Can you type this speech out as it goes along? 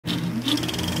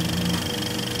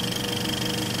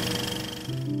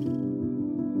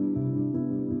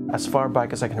As far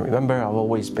back as I can remember, I've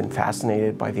always been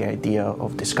fascinated by the idea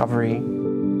of discovery.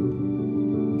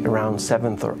 Around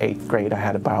 7th or 8th grade, I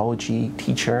had a biology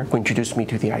teacher who introduced me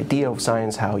to the idea of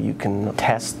science, how you can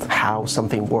test how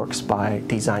something works by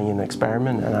designing an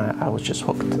experiment, and I was just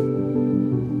hooked.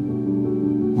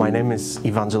 My name is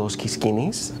Evangelos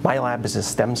Kiskinis. My lab is a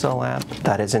stem cell lab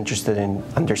that is interested in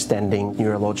understanding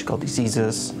neurological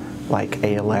diseases like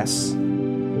ALS.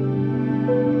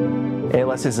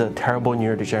 ALS is a terrible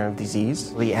neurodegenerative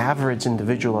disease. The average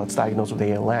individual that's diagnosed with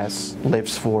ALS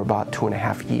lives for about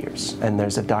 2.5 years, and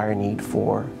there's a dire need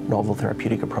for novel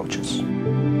therapeutic approaches.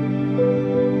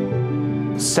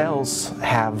 Cells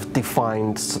have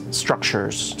defined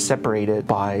structures separated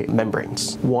by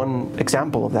membranes. One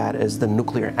example of that is the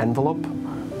nuclear envelope,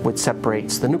 which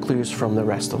separates the nucleus from the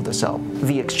rest of the cell.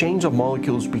 The exchange of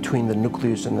molecules between the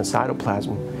nucleus and the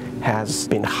cytoplasm has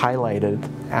been highlighted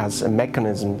as a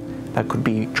mechanism that could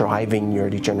be driving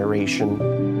neurodegeneration.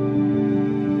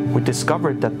 We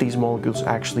discovered that these molecules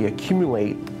actually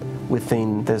accumulate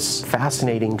within these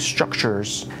fascinating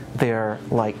structures. They're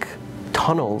like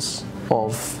tunnels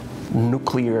of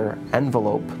nuclear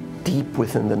envelope deep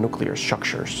within the nuclear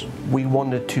structures. We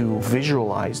wanted to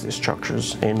visualize these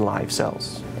structures in live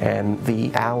cells, and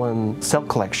the Allen cell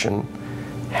collection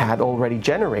had already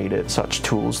generated such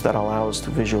tools that allow us to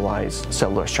visualize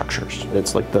cellular structures.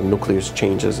 It's like the nucleus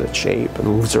changes its shape and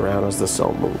moves around as the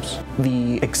cell moves.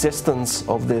 The existence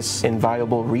of this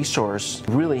invaluable resource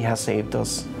really has saved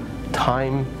us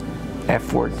time,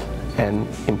 effort, and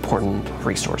important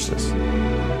resources.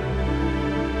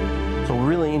 So we're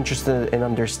really interested in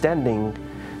understanding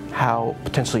how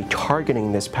potentially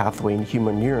targeting this pathway in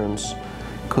human neurons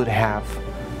could have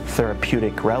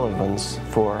therapeutic relevance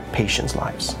for patients'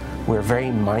 lives. We're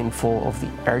very mindful of the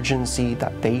urgency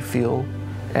that they feel,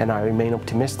 and I remain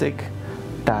optimistic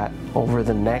that over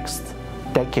the next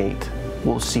decade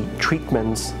we'll see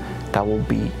treatments that will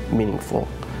be meaningful,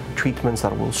 treatments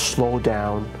that will slow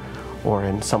down or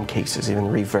in some cases even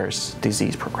reverse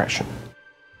disease progression.